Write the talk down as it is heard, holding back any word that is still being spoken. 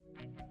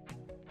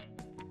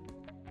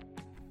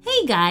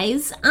Hey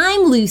guys,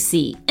 I'm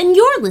Lucy, and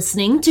you're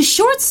listening to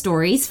Short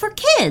Stories for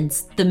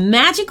Kids, the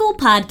magical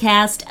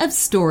podcast of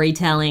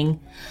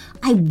storytelling.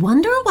 I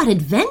wonder what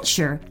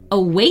adventure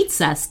awaits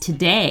us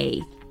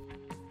today.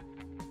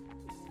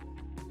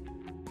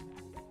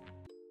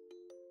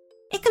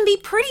 It can be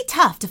pretty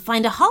tough to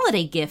find a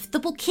holiday gift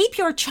that will keep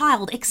your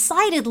child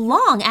excited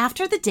long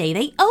after the day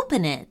they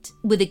open it.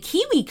 With a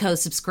KiwiCo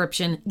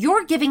subscription,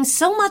 you're giving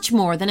so much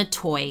more than a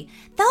toy.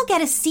 They'll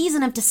get a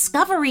season of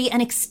discovery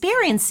and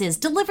experiences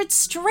delivered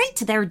straight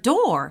to their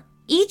door.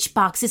 Each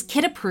box is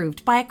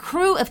kid-approved by a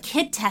crew of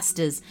kid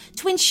testers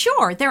to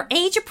ensure they're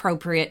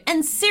age-appropriate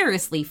and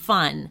seriously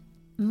fun.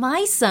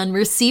 My son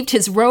received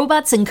his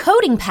robots and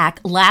coding pack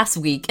last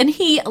week, and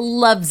he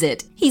loves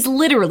it. He's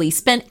literally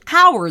spent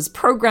hours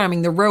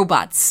programming the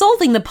robots,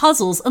 solving the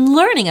puzzles, and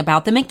learning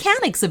about the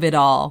mechanics of it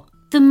all.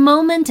 The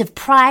moment of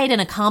pride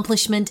and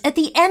accomplishment at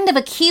the end of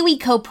a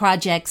KiwiCo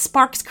project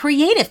sparks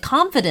creative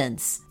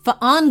confidence for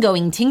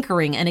ongoing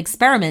tinkering and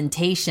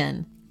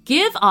experimentation.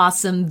 Give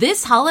awesome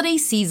this holiday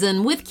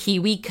season with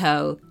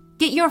KiwiCo.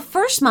 Get your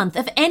first month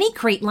of any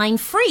crate line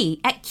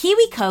free at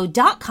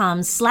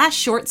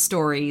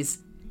kiwico.com/shortstories.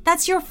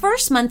 That's your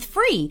first month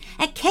free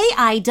at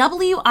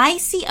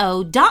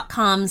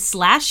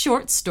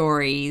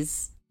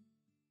kiwico.com/shortstories.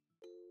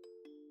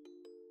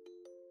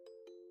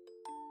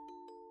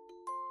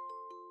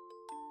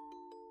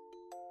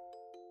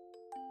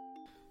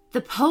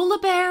 The polar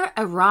bear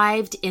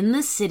arrived in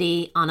the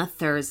city on a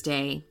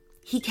Thursday.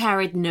 He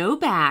carried no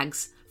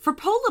bags, for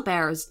polar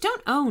bears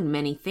don't own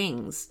many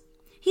things.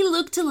 He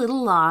looked a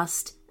little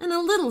lost and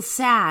a little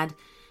sad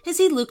as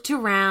he looked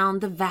around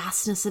the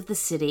vastness of the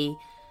city.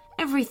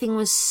 Everything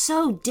was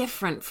so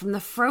different from the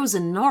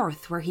frozen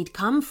north where he'd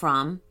come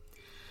from.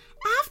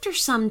 After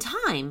some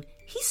time,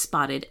 he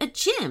spotted a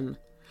gym.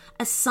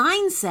 A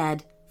sign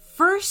said,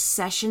 "First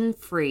session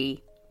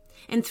free."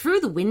 And through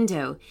the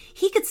window,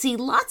 he could see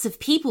lots of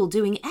people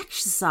doing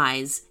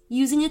exercise,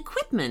 using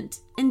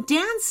equipment, and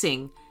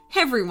dancing.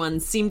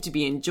 Everyone seemed to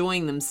be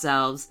enjoying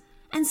themselves,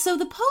 and so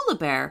the polar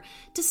bear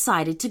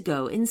decided to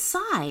go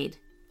inside.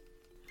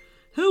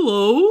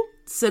 "Hello,"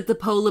 said the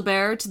polar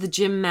bear to the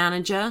gym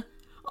manager.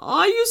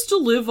 "I used to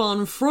live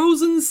on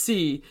Frozen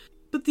Sea,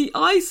 but the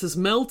ice has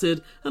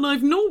melted and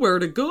I've nowhere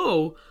to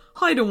go.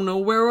 I don't know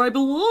where I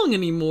belong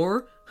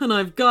anymore, and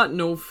I've got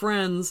no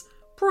friends.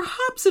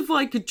 Perhaps if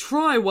I could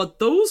try what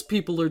those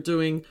people are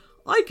doing,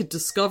 I could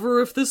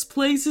discover if this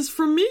place is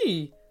for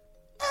me."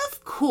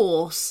 "Of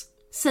course,"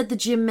 said the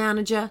gym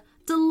manager,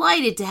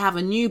 delighted to have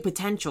a new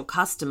potential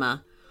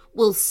customer.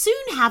 "We'll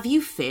soon have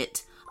you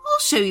fit.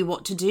 I'll show you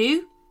what to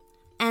do."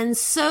 And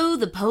so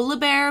the polar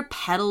bear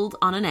pedaled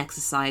on an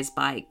exercise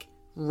bike,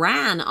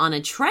 ran on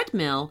a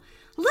treadmill,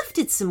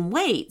 lifted some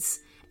weights,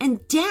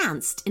 and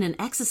danced in an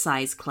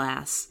exercise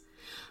class.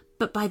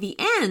 But by the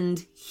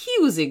end, he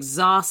was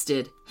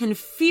exhausted and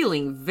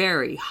feeling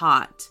very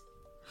hot.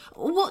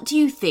 "What do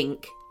you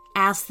think?"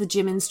 asked the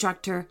gym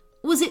instructor.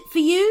 "Was it for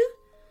you?"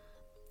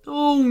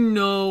 "Oh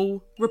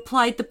no,"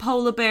 replied the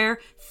polar bear,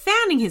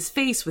 fanning his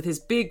face with his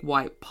big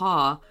white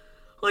paw.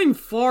 "I'm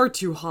far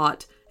too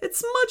hot.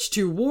 It's much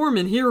too warm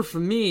in here for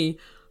me.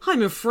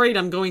 I'm afraid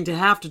I'm going to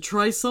have to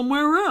try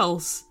somewhere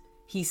else."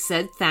 He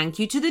said thank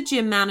you to the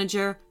gym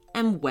manager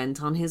and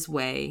went on his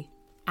way.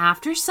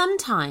 After some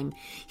time,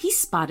 he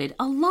spotted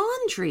a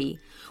laundry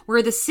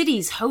where the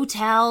city's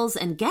hotels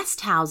and guest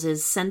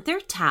houses sent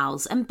their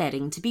towels and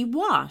bedding to be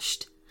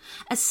washed.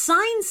 A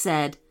sign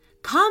said,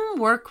 "Come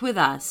work with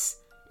us,"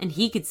 and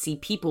he could see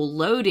people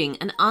loading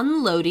and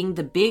unloading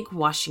the big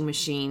washing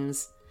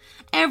machines.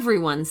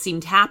 Everyone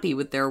seemed happy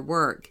with their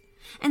work,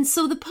 and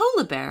so the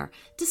polar bear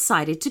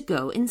decided to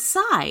go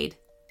inside.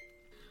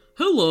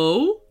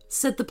 "Hello,"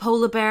 said the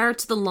polar bear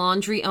to the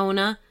laundry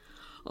owner.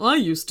 "I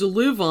used to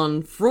live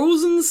on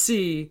Frozen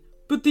Sea,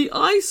 but the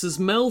ice has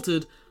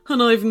melted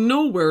and I've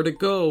nowhere to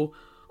go.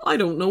 I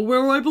don't know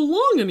where I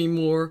belong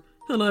anymore,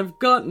 and I've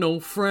got no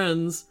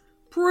friends.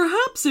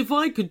 Perhaps if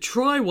I could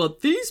try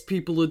what these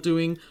people are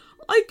doing,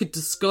 I could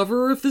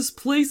discover if this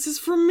place is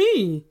for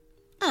me."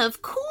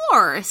 "Of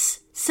course,"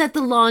 said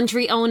the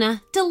laundry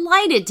owner,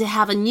 delighted to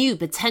have a new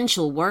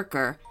potential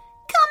worker.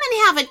 "Come and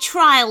have a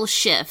trial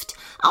shift.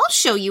 I'll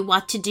show you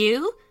what to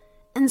do."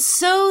 And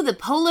so the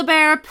polar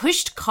bear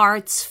pushed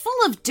carts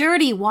full of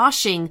dirty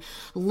washing,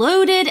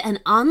 loaded and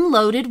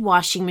unloaded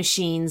washing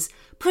machines,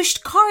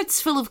 pushed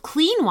carts full of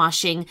clean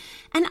washing,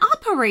 and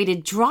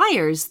operated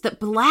dryers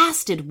that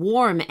blasted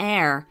warm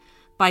air.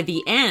 By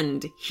the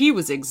end, he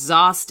was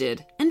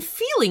exhausted and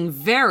feeling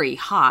very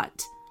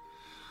hot.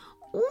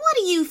 "What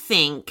do you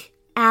think?"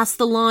 asked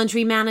the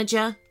laundry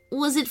manager.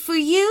 "Was it for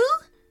you?"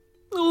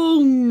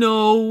 "Oh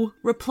no,"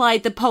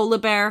 replied the polar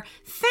bear,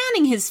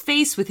 fanning his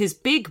face with his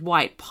big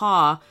white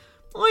paw.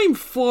 "I'm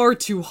far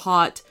too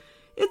hot.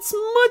 It's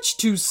much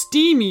too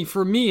steamy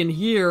for me in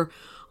here.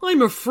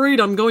 I'm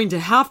afraid I'm going to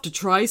have to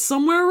try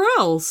somewhere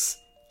else."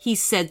 He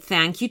said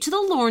thank you to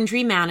the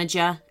laundry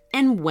manager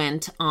and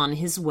went on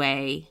his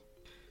way.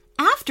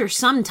 After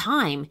some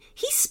time,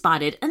 he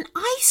spotted an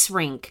ice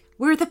rink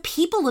where the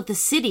people of the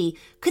city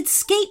could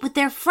skate with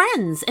their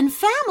friends and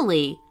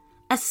family.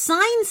 A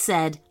sign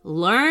said,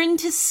 "Learn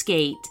to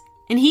skate,"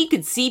 and he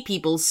could see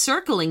people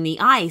circling the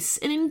ice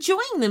and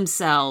enjoying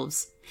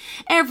themselves.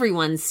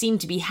 Everyone seemed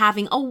to be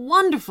having a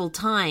wonderful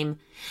time,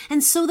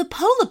 and so the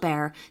polar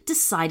bear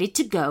decided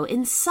to go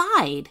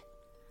inside.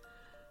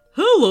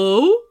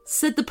 "Hello,"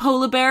 said the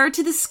polar bear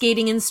to the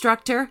skating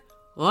instructor.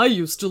 "I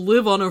used to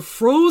live on a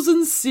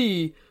frozen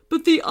sea,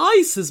 but the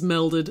ice has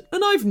melted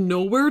and I've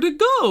nowhere to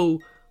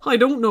go. I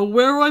don't know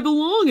where I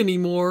belong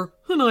anymore,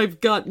 and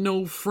I've got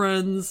no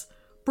friends.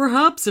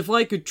 Perhaps if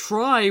I could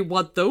try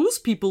what those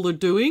people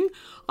are doing,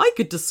 I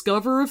could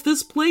discover if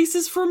this place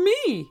is for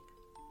me."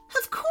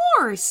 "Of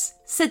course,"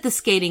 said the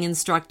skating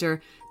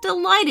instructor,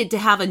 delighted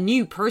to have a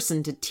new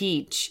person to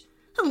teach.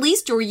 "At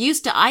least you're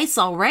used to ice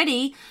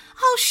already.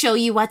 I'll show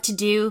you what to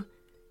do."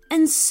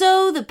 And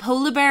so the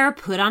polar bear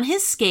put on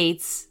his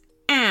skates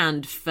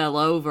and fell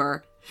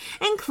over,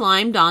 and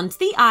climbed onto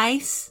the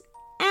ice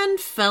and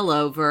fell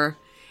over,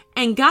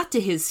 and got to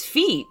his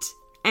feet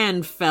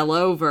and fell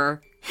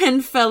over,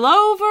 and fell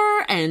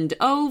over and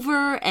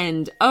over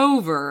and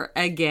over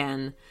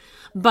again.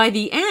 By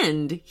the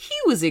end, he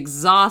was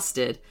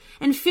exhausted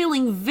and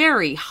feeling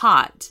very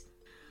hot.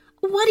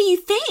 "What do you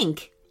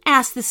think?"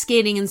 asked the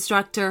skating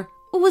instructor.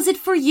 "Was it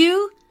for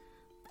you?"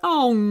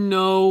 "Oh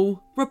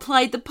no,"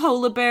 replied the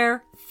polar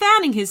bear,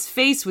 fanning his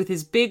face with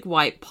his big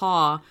white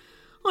paw.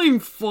 "I'm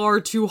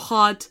far too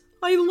hot.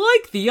 I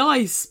like the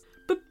ice,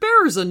 but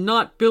bears are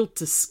not built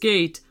to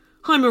skate.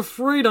 I'm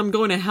afraid I'm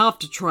going to have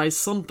to try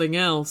something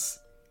else."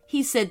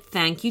 He said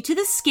thank you to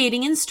the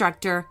skating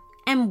instructor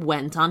and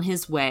went on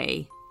his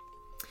way.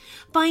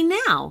 By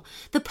now,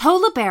 the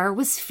polar bear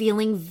was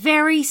feeling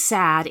very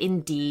sad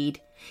indeed.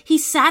 He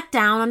sat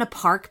down on a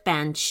park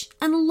bench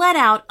and let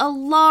out a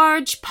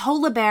large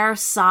polar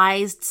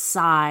bear-sized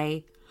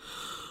sigh.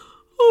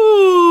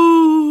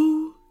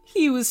 Oh!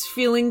 He was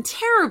feeling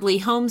terribly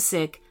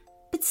homesick,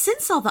 but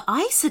since all the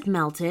ice had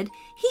melted,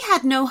 he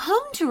had no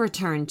home to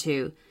return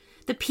to.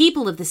 The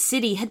people of the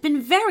city had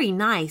been very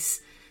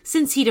nice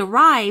since he'd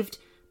arrived,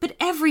 but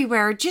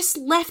everywhere just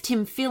left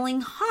him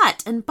feeling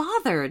hot and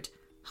bothered.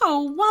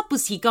 Oh, what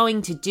was he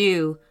going to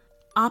do?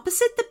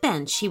 Opposite the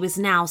bench he was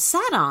now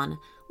sat on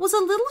was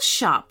a little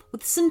shop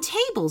with some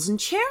tables and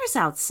chairs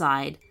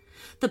outside.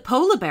 The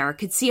polar bear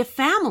could see a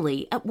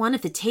family at one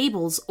of the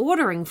tables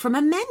ordering from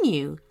a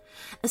menu.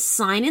 A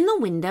sign in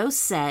the window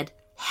said,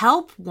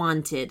 "Help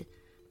wanted,"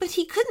 but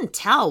he couldn't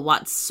tell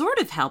what sort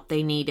of help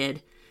they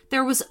needed.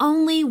 There was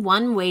only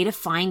one way to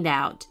find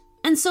out,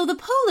 and so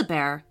the polar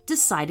bear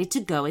decided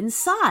to go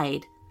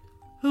inside.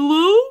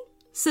 "Hello?"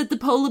 said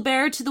the polar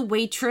bear to the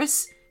waitress.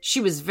 She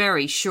was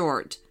very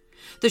short,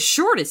 the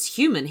shortest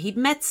human he'd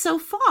met so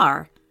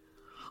far.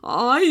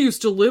 "I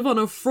used to live on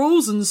a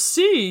frozen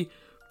sea,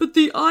 but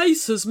the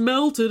ice has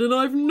melted and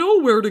I've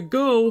nowhere to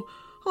go.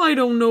 I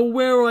don't know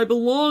where I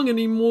belong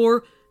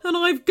anymore, and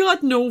I've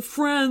got no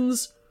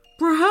friends.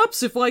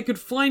 Perhaps if I could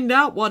find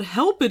out what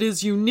help it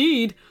is you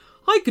need,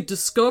 I could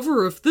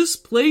discover if this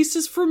place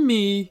is for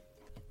me."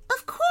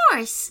 "Of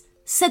course,"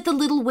 said the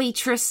little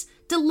waitress,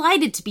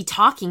 delighted to be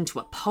talking to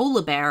a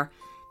polar bear.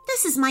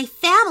 "This is my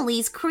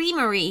family's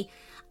creamery.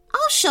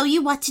 I'll show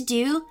you what to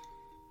do."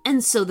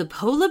 And so the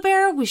polar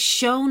bear was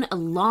shown a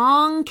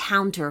long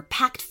counter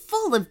packed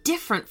full of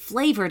different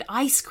flavored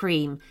ice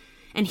cream,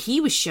 and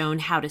he was shown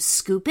how to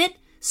scoop it,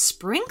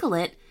 sprinkle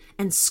it,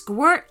 and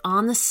squirt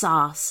on the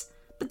sauce.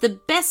 But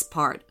the best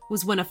part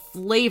was when a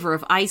flavor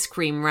of ice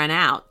cream ran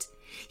out.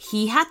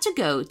 He had to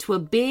go to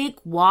a big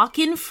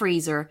walk-in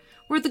freezer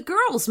where the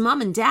girls'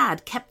 mom and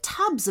dad kept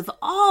tubs of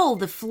all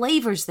the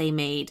flavors they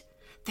made.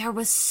 There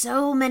was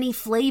so many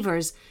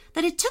flavors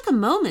that it took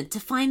a moment to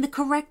find the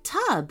correct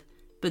tub.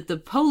 But the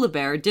polar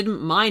bear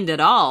didn't mind at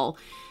all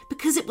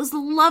because it was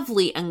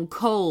lovely and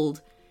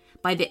cold.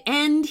 By the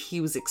end,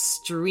 he was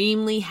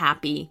extremely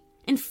happy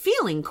and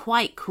feeling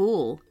quite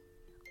cool.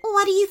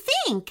 "What do you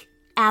think?"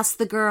 asked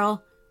the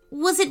girl.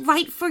 "Was it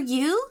right for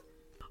you?"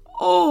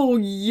 "Oh,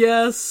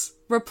 yes,"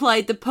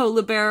 replied the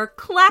polar bear,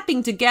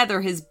 clapping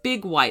together his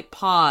big white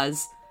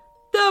paws.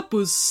 "That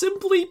was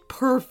simply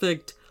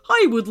perfect.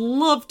 I would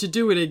love to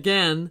do it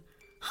again."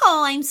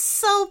 "Oh, I'm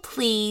so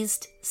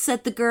pleased,"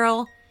 said the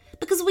girl,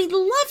 "because we'd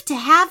love to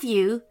have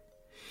you."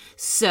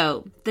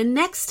 So, the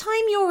next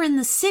time you're in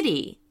the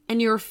city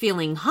and you're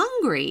feeling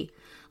hungry,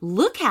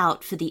 look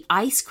out for the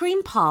ice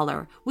cream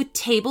parlor with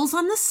tables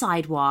on the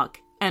sidewalk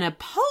and a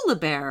polar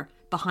bear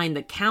behind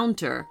the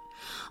counter.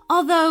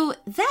 Although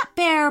that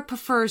bear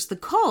prefers the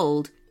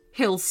cold,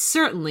 he'll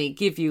certainly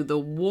give you the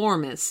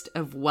warmest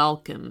of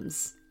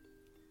welcomes.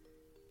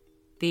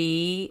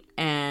 The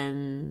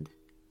end.